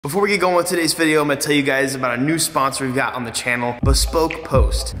Before we get going with today's video, I'm gonna tell you guys about a new sponsor we've got on the channel, Bespoke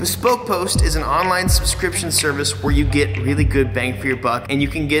Post. Bespoke Post is an online subscription service where you get really good bang for your buck and you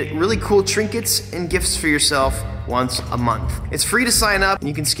can get really cool trinkets and gifts for yourself once a month. It's free to sign up and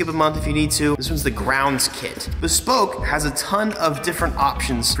you can skip a month if you need to. This one's the Grounds Kit. Bespoke has a ton of different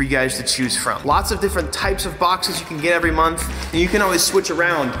options for you guys to choose from. Lots of different types of boxes you can get every month and you can always switch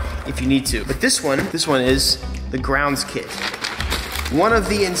around if you need to. But this one is the Grounds Kit. One of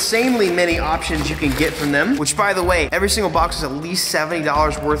the insanely many options you can get from them, which by the way, every single box has at least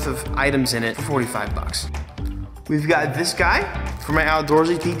 $70 worth of items in it for 45 bucks. We've got this guy. For my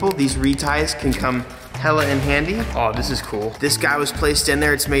outdoorsy people, these reties can come hella in handy. Oh, this is cool. This guy was placed in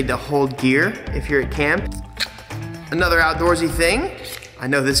there. It's made to hold gear if you're at camp. Another outdoorsy thing. I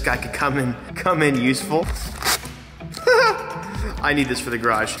know this guy could come in useful. I need this for the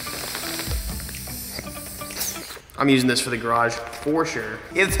garage. I'm using this for the garage for sure.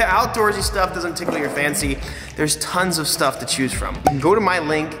 If the outdoorsy stuff doesn't tickle your fancy, there's tons of stuff to choose from. You can go to my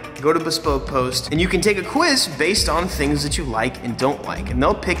link, go to Bespoke Post, and you can take a quiz based on things that you like and don't like, and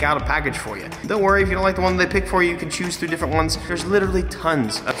they'll pick out a package for you. Don't worry, if you don't like the one they pick for you, you can choose through different ones. There's literally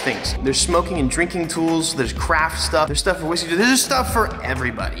tons of things. There's smoking and drinking tools, there's craft stuff, there's stuff for whiskey, there's stuff for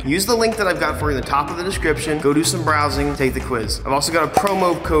everybody. Use the link that I've got for you in the top of the description, go do some browsing, take the quiz. I've also got a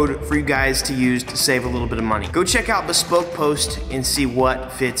promo code for you guys to use to save a little bit of money. Go check out Bespoke Post and see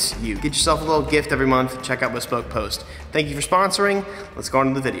what fits you. Get yourself a little gift every month, check out Bespoke Post. Thank you for sponsoring. Let's go on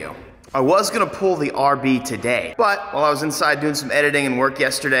to the video. I was gonna pull the RB today, but while I was inside doing some editing and work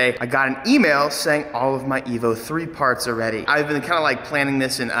yesterday, I got an email saying all of my Evo 3 parts are ready. I've been kind of like planning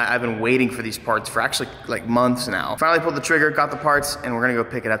this and I've been waiting for these parts for actually like months now. Finally pulled the trigger, got the parts, and we're gonna go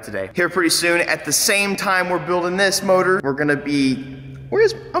pick it up today. Here pretty soon, at the same time we're building this motor, we're gonna be,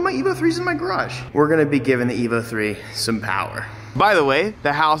 oh, my Evo 3's in my garage. We're gonna be giving the Evo 3 some power. By the way,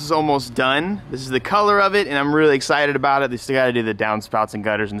 the house is almost done. This is the color of it, and I'm really excited about it. They still gotta do the downspouts and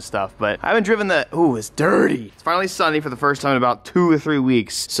gutters and stuff, but I haven't driven the, ooh, it's dirty. It's finally sunny for the first time in about 2 or 3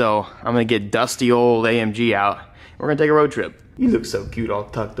 weeks, so I'm gonna get dusty old AMG out. We're gonna take a road trip. You look so cute all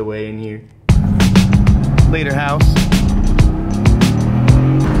tucked away in here. Later, house.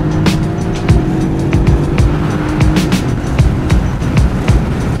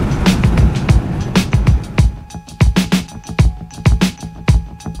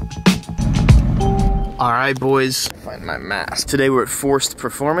 All right, boys, find my mask. Today we're at Forced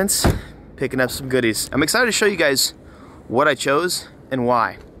Performance, picking up some goodies. I'm excited to show you guys what I chose and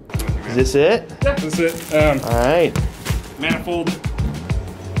why. Is this it? Yeah, this is it. All right. Manifold,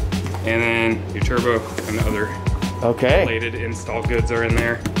 and then your turbo and the other related install goods are in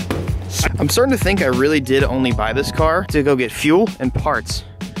there. I'm starting to think I really did only buy this car to go get fuel and parts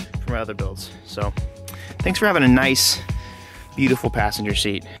for my other builds. So thanks for having a nice, beautiful passenger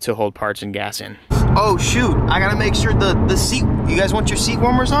seat to hold parts and gas in. Oh shoot, I gotta make sure the seat, you guys want your seat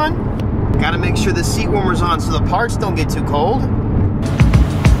warmers on? Gotta make sure the seat warmer's on so the parts don't get too cold.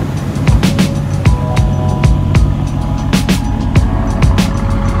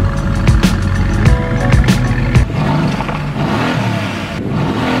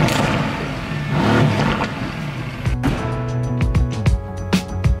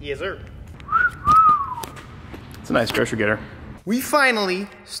 Yes, sir. It's a nice pressure getter. We finally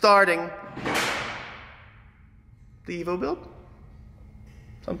starting the Evo build.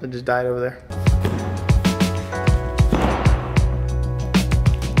 Something just died over there.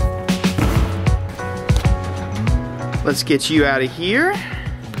 Let's get you out of here.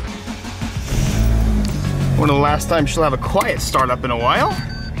 One of the last times she'll have a quiet startup in a while.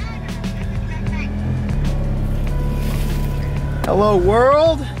 Hello,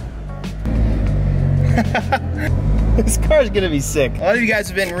 world. This car's gonna be sick. A lot of you guys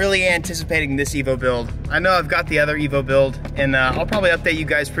have been really anticipating this Evo build. I know I've got the other Evo build, and I'll probably update you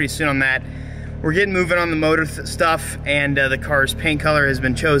guys pretty soon on that. We're getting moving on the motor stuff, and the car's paint color has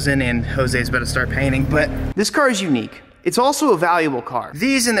been chosen, and Jose's about to start painting, but this car is unique. It's also a valuable car.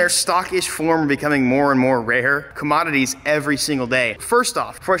 These in their stockish form are becoming more and more rare commodities every single day. First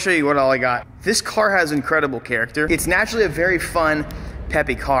off, before I show you what all I got, this car has incredible character. It's naturally a very fun,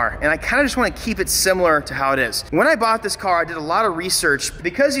 peppy car, and I kind of just want to keep it similar to how it is. When I bought this car, I did a lot of research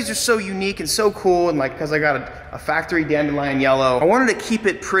because these are so unique and so cool, and like because I got a factory dandelion yellow, I wanted to keep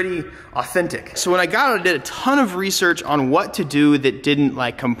it pretty authentic. So when I got it, I did a ton of research on what to do that didn't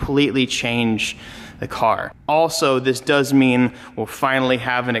like completely change the car. Also, this does mean we'll finally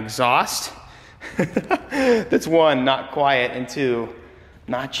have an exhaust. That's one, not quiet, and two,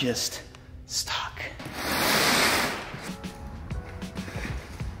 not just stock.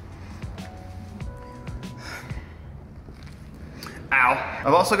 Ow.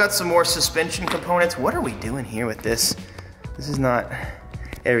 I've also got some more suspension components. What are we doing here with this? This is not,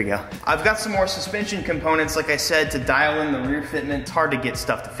 there we go. I've got some more suspension components, like I said, to dial in the rear fitment. It's hard to get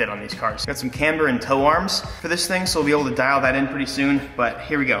stuff to fit on these cars. Got some camber and tow arms for this thing, so we'll be able to dial that in pretty soon, but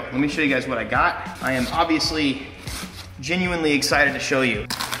here we go. Let me show you guys what I got. I am obviously genuinely excited to show you.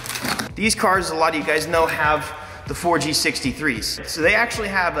 These cars, a lot of you guys know, have the 4G63s. So they actually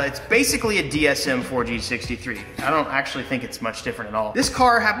have, it's basically a DSM 4G63. I don't actually think it's much different at all. This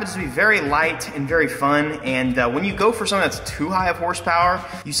car happens to be very light and very fun, and when you go for something that's too high of horsepower,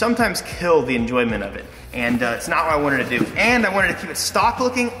 you sometimes kill the enjoyment of it. And it's not what I wanted to do. And I wanted to keep it stock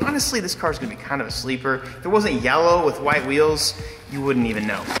looking. Honestly, this car's gonna be kind of a sleeper. If it wasn't yellow with white wheels, you wouldn't even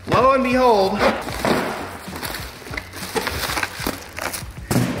know. Lo and behold,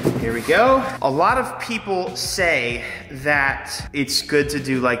 here we go. A lot of people say that it's good to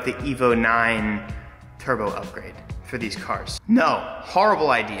do like the Evo 9 turbo upgrade for these cars. No,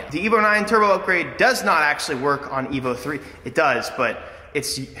 horrible idea. The Evo 9 turbo upgrade does not actually work on Evo 3. It does, but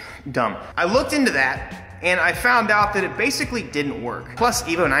it's dumb. I looked into that and I found out that it basically didn't work. Plus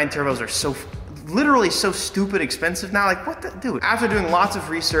Evo 9 turbos are so literally so stupid expensive now. Like, what the dude? After doing lots of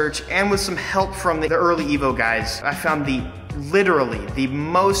research and with some help from the early Evo guys, I found literally the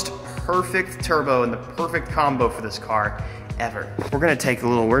most perfect turbo and the perfect combo for this car ever. We're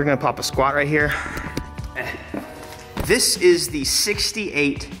gonna pop a squat right here. This is the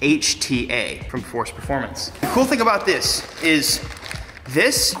 68 HTA from Force Performance. The cool thing about this is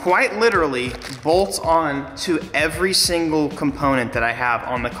this quite literally bolts on to every single component that I have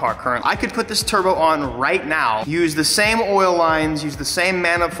on the car currently. I could put this turbo on right now, use the same oil lines, use the same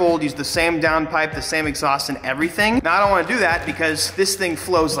manifold, use the same downpipe, the same exhaust and everything. Now I don't want to do that because this thing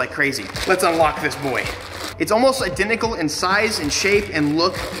flows like crazy. Let's unlock this boy. It's almost identical in size and shape and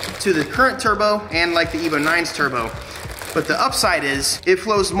look to the current turbo and like the Evo 9's turbo. But the upside is it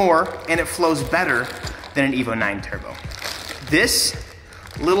flows more and it flows better than an Evo 9 turbo. This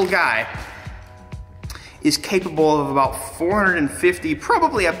little guy is capable of about 450,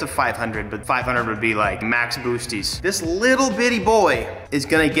 probably up to 500, but 500 would be like max boosties. This little bitty boy is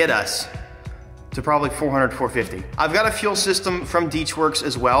gonna get us to probably 400, 450. I've got a fuel system from Deechworks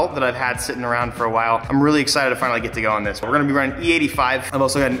as well that I've had sitting around for a while. I'm really excited to finally get to go on this. We're gonna be running E85. I've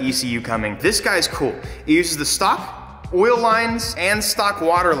also got an ECU coming. This guy's cool. It uses the stock oil lines and stock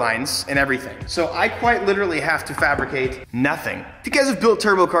water lines and everything. So I quite literally have to fabricate nothing. If you guys have built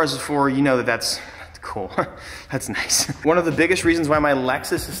turbo cars before, you know that that's cool. That's nice. One of the biggest reasons why my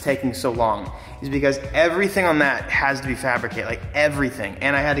Lexus is taking so long is because everything on that has to be fabricated, like everything.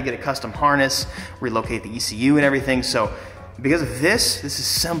 And I had to get a custom harness, relocate the ECU and everything. So because of this is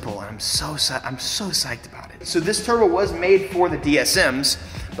simple and I'm so psyched about it. So this turbo was made for the DSMs,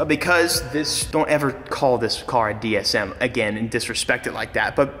 but because don't ever call this car a DSM again and disrespect it like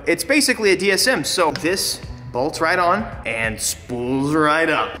that, but it's basically a DSM. So this bolts right on and spools right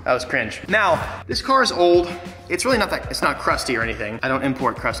up. That was cringe. Now, this car is old. It's really it's not crusty or anything. I don't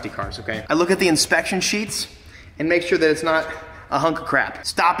import crusty cars, okay? I look at the inspection sheets and make sure that it's not a hunk of crap.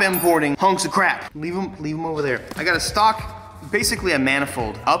 Stop importing hunks of crap. Leave them over there. I got a stock, basically a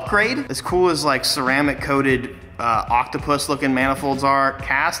manifold upgrade. As cool as like ceramic coated octopus looking manifolds are,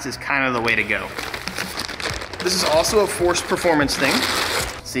 cast is kind of the way to go. This is also a Force Performance thing.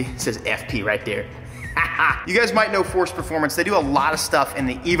 See, it says FP right there. You guys might know Force Performance. They do a lot of stuff in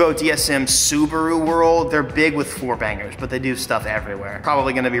the Evo DSM Subaru world. They're big with four bangers, but they do stuff everywhere.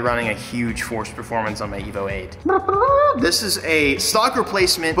 Probably gonna be running a huge Force Performance on my Evo 8. This is a stock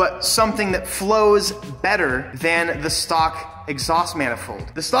replacement, but something that flows better than the stock exhaust manifold.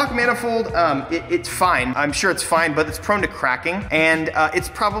 The stock manifold, it's fine. I'm sure it's fine, but it's prone to cracking, and it's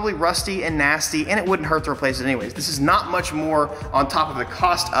probably rusty and nasty, and it wouldn't hurt to replace it anyways. This is not much more on top of the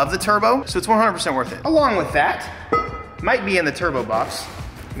cost of the turbo, so it's 100% worth it. Along with that, might be in the turbo box.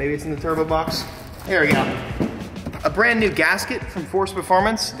 Maybe it's in the turbo box. There we go. A brand new gasket from Force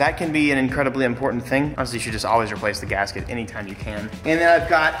Performance. That can be an incredibly important thing. Honestly, you should just always replace the gasket anytime you can. And then I've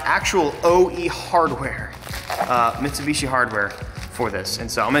got actual OE hardware, Mitsubishi hardware for this. And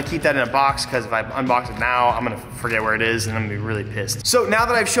so I'm gonna keep that in a box because if I unbox it now, I'm gonna forget where it is and I'm gonna be really pissed. So now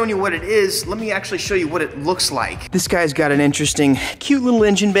that I've shown you what it is, let me actually show you what it looks like. This guy's got an interesting, cute little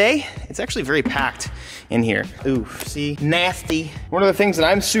engine bay. It's actually very packed in here. Ooh, see, nasty. One of the things that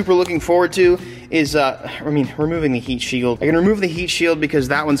I'm super looking forward to is, removing the heat shield. I can remove the heat shield because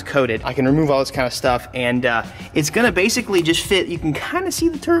that one's coated. I can remove all this kind of stuff, and it's gonna basically just fit. You can kind of see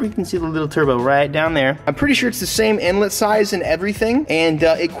the turbo. You can see the little turbo right down there. I'm pretty sure it's the same inlet size and everything, and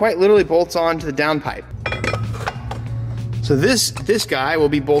it quite literally bolts on to the downpipe. So this guy will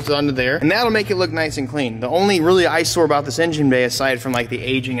be bolted onto there, and that'll make it look nice and clean. The only really eyesore about this engine bay, aside from like the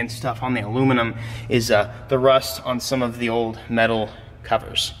aging and stuff on the aluminum, is the rust on some of the old metal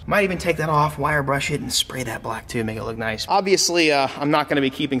covers. Might even take that off, wire brush it, and spray that black too, make it look nice. Obviously, I'm not gonna be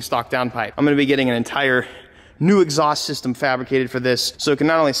keeping stock downpipe. I'm gonna be getting an entire new exhaust system fabricated for this, so it can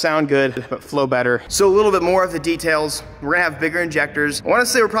not only sound good, but flow better. So a little bit more of the details. We're gonna have bigger injectors. I wanna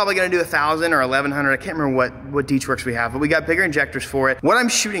say we're probably gonna do 1,000 or 1,100. I can't remember what D-Works we have, but we got bigger injectors for it. What I'm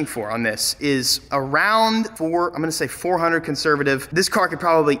shooting for on this is around I'm gonna say 400 conservative. This car could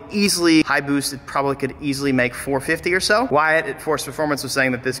probably easily, high boost, it probably could easily make 450 or so. Wyatt at Force Performance was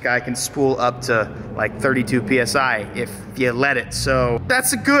saying that this guy can spool up to like 32 PSI if you let it. So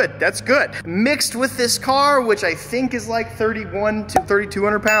that's good. Mixed with this car, which I think is like 31 to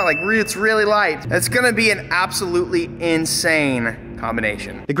 3,200 pounds, like it's really light. That's gonna be an absolutely insane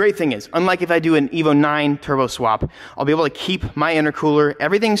combination. The great thing is, unlike if I do an Evo 9 turbo swap, I'll be able to keep my intercooler.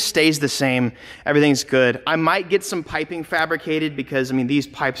 Everything stays the same. Everything's good. I might get some piping fabricated because, I mean, these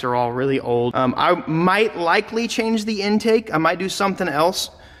pipes are all really old. I might likely change the intake. I might do something else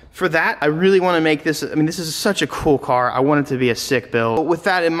for that. I really want to make this, I mean, this is such a cool car. I want it to be a sick build. But with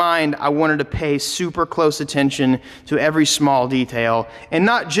that in mind, I wanted to pay super close attention to every small detail and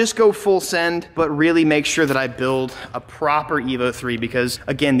not just go full send, but really make sure that I build a proper Evo 3 because,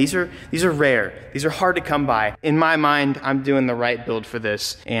 again, these are rare. These are hard to come by. In my mind, I'm doing the right build for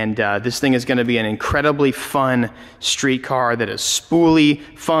this. And this thing is going to be an incredibly fun street car that is spooli,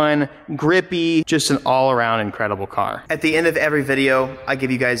 fun, grippy, just an all-around incredible car. At the end of every video, I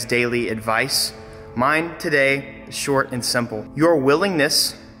give you guys daily advice. Mine today is short and simple. Your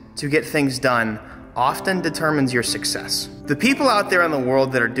willingness to get things done often determines your success. The people out there in the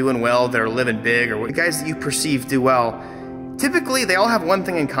world that are doing well, that are living big, or the guys that you perceive do well, typically they all have one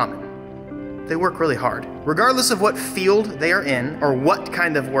thing in common. They work really hard. Regardless of what field they are in or what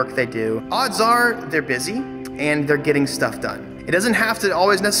kind of work they do, odds are they're busy and they're getting stuff done. It doesn't have to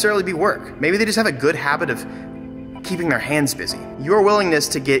always necessarily be work. Maybe they just have a good habit of keeping their hands busy. Your willingness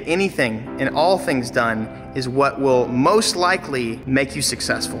to get anything and all things done is what will most likely make you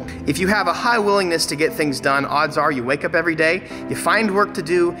successful. If you have a high willingness to get things done, odds are you wake up every day, you find work to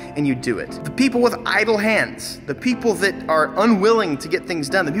do, and you do it. The people with idle hands, the people that are unwilling to get things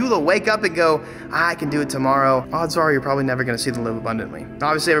done, the people that wake up and go, I can do it tomorrow, odds are you're probably never gonna see them live abundantly.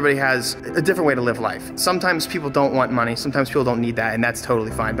 Obviously, everybody has a different way to live life. Sometimes people don't want money, sometimes people don't need that, and that's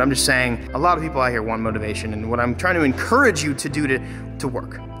totally fine. But I'm just saying, a lot of people out here want motivation, and what I'm trying to encourage you to do to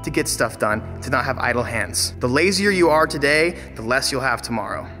work, to get stuff done, to not have idle hands. The lazier you are today, the less you'll have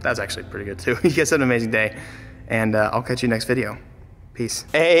tomorrow. That's actually pretty good too. You guys have an amazing day, and I'll catch you next video. Peace.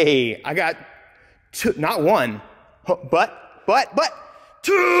 Hey, I got two, not one, but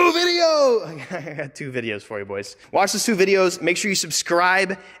two videos. I got two videos for you boys. Watch those two videos. Make sure you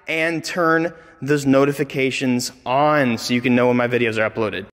subscribe and turn those notifications on so you can know when my videos are uploaded.